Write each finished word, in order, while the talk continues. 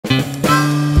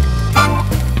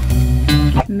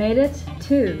Made it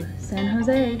to San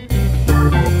Jose.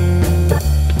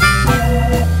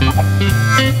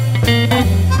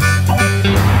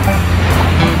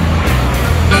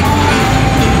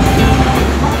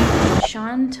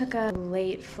 Sean took a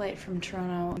late flight from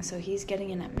Toronto, so he's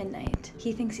getting in at midnight.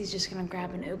 He thinks he's just gonna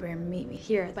grab an Uber and meet me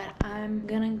here, but I'm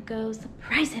gonna go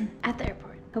surprise him at the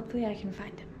airport. Hopefully I can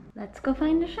find him. Let's go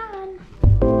find Sean.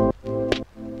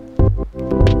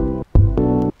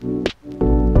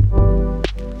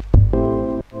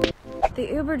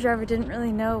 The Uber driver didn't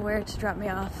really know where to drop me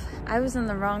off. I was in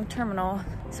the wrong terminal,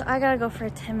 so I gotta go for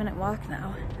a 10-minute walk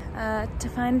now to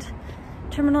find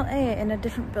Terminal A in a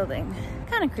different building.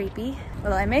 Kind of creepy.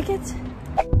 Will I make it?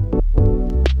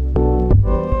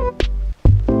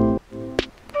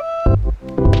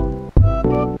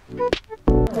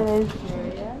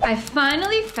 I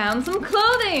finally found some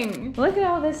clothing! Look at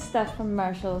all this stuff from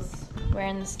Marshall's.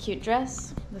 Wearing this cute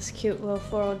dress, this cute little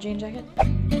floral jean jacket.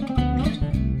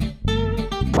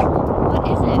 What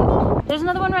is it? There's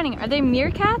another one running. Are they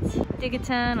meerkats? Dig a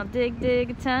tunnel, dig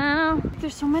a tunnel.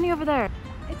 There's so many over there.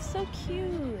 It's so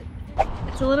cute.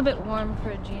 It's a little bit warm for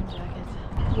a jean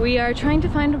jacket. We are trying to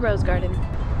find a rose garden.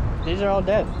 These are all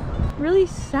dead. Really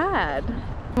sad.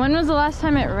 When was the last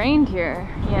time it rained here?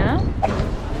 Yeah?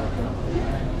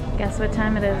 Guess what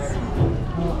time it is?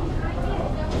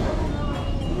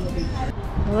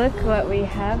 Look what we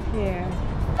have here.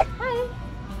 Hi.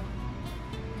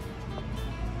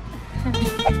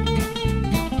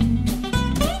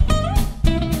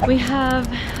 We have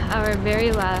our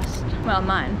very last, well,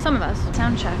 mine, some of us,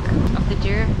 sound check of the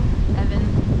Dear Evan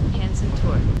Hansen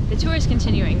tour. The tour is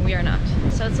continuing, we are not.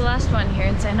 So it's the last one here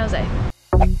in San Jose.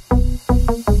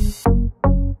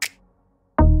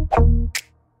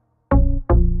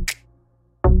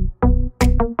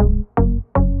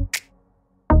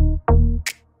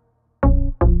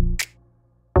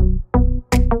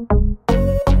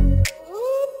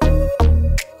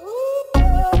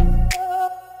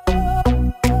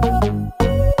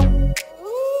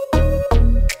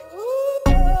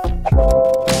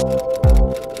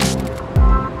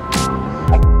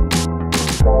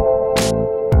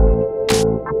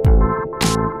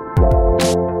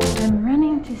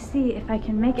 I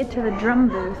can make it to the drum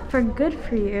booth for Good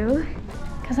For You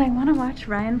because I want to watch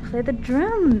Ryan play the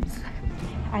drums.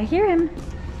 I hear him.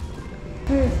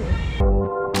 Where is he?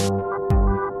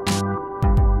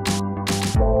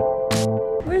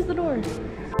 Where's the door?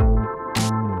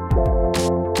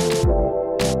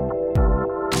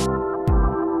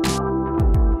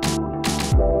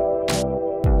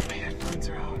 My headphones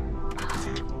are out.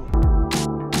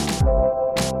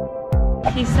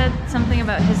 He said something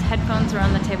about his headphones were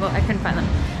on the table. I couldn't find them.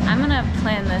 I'm gonna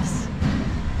plan this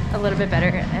a little bit better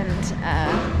and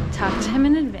talk to him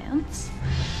in advance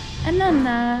and then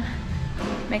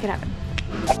make it happen.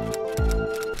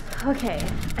 Okay,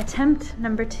 attempt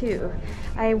number 2.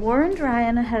 I warned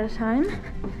Ryan ahead of time,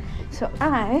 so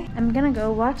I am gonna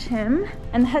go watch him,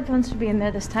 and the headphones should be in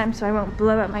there this time so I won't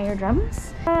blow out my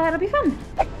eardrums. It'll be fun.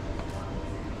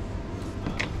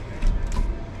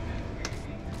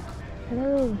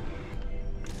 Hello.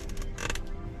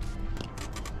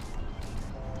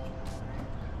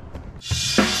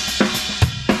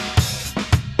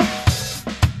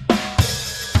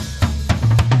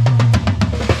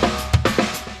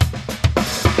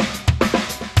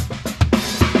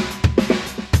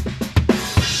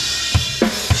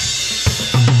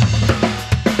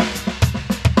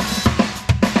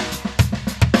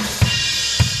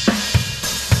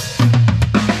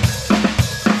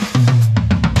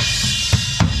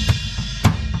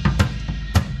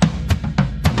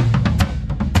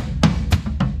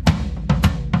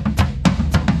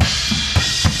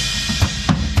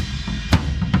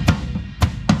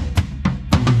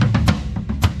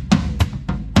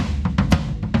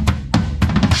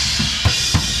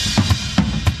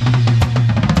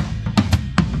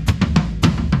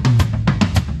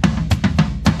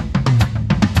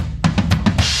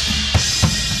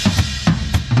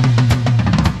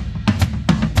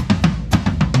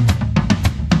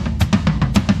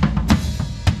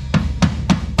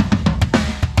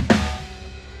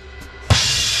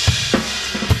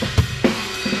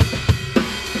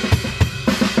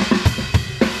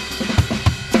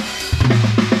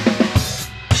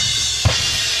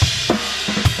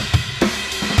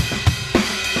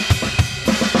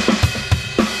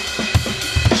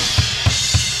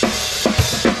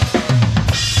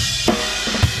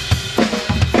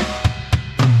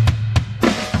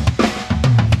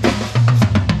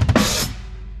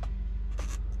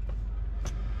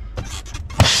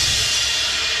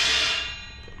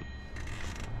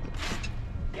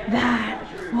 That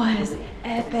was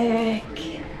epic.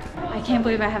 I can't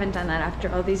believe I haven't done that after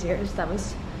all these years. That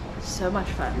was so much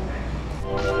fun.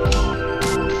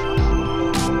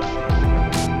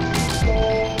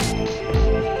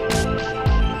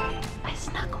 I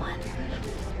snuck one.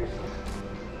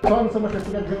 So much I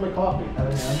forgot to drink my coffee.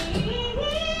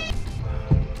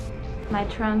 My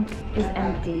trunk is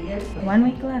empty. 1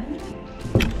 week left.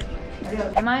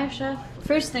 Am I a chef?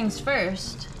 First things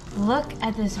first, look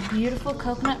at this beautiful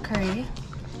coconut curry,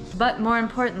 but more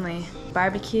importantly,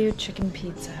 barbecue chicken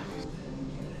pizza.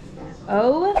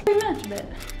 Oh, pretty much of it.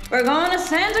 We're going to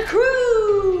Santa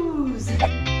Cruz!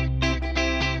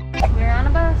 We're on a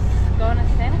bus going to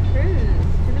Santa Cruz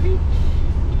to the beach.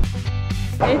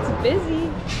 It's busy.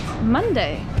 It's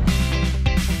Monday.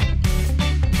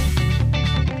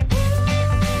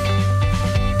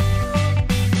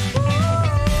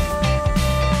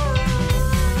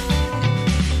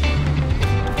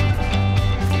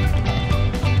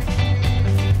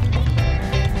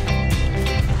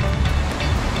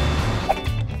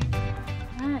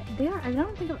 I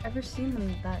don't think I've ever seen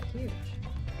them that huge.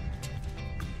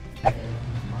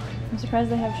 I'm surprised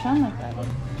they have shone like that.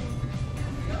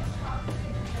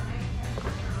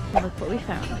 Look what we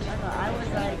found. I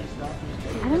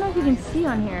don't know if you can see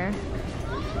on here.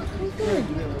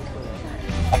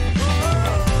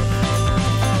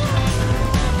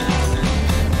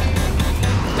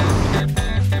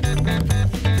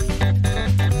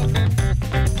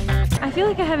 I feel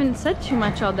like I haven't said too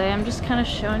much all day. I'm just kind of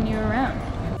showing you around.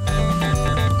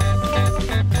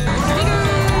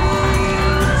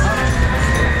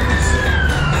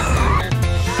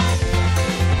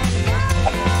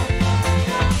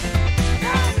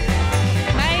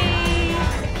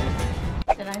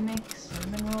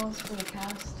 For the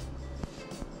cast.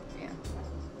 Yeah.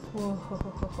 Whoa.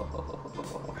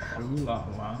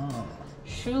 Shoo-la-la.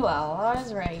 Shoo-la-la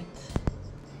is right.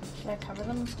 Should I cover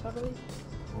them totally?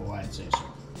 Oh, I'd say so.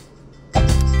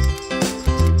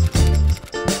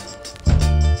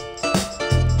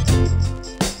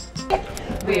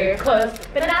 We're close,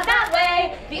 but not that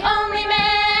way. The only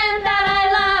man that I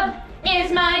love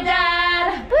is my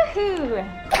dad. Woohoo!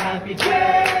 Happy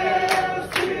trails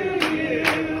to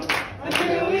you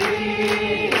until we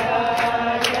meet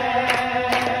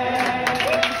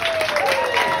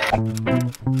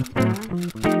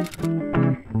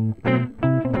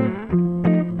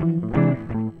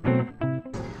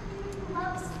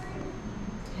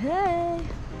Hey!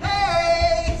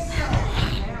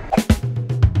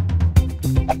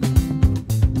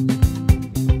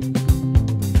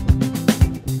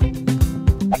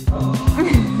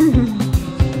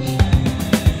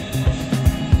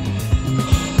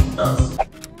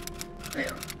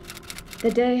 The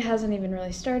day hasn't even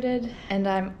really started, and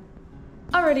I'm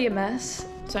already a mess.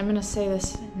 So I'm gonna say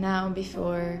this now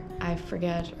before I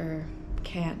forget or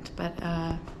can't, but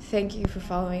thank you for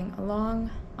following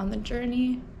along on the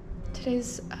journey.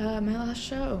 Today's my last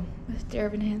show with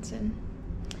Evan Hansen,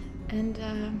 and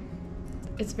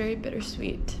it's very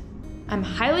bittersweet. I'm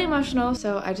highly emotional,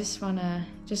 so I just wanna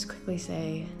quickly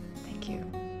say thank you.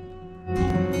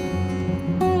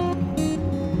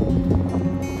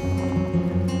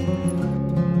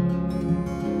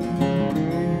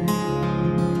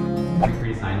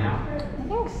 Free sign now? I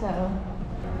think so.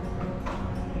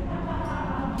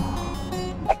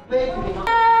 Wait for me.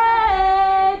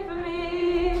 Wait for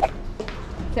me.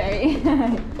 Sorry.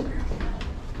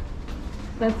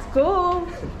 That's cool.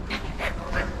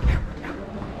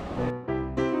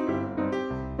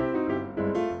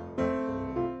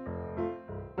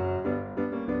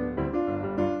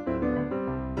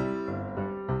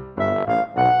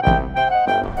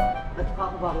 Let's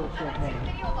pop a bottle of champagne.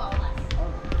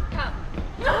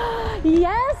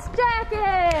 Yes,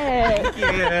 jacket!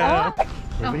 Yeah.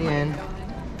 Everybody in.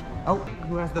 Oh,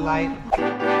 who has the light?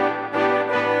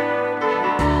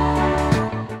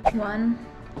 One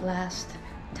last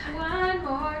time. One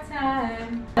more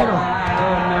time.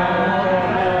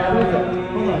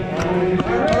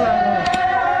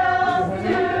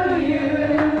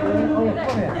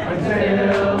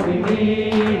 Until we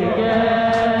meet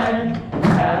again.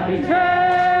 Happy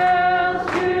trails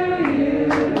to you.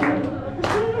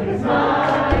 It's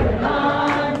mine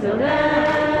until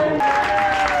then.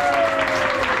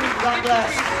 God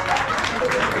bless.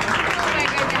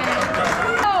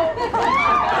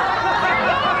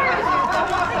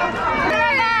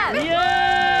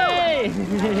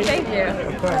 Thank you.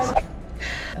 Of course.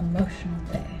 Emotional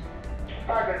day.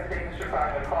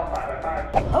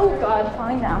 Oh God,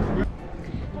 falling down.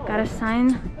 Gotta sign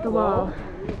the wall.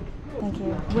 Thank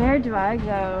you. Where do I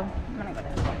go? I'm gonna go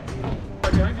down.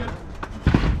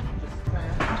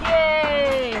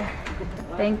 Yay!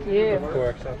 Thank you. Of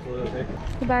course, absolutely.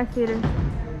 Goodbye, theater.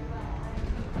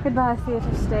 Goodbye,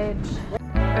 theater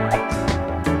stage.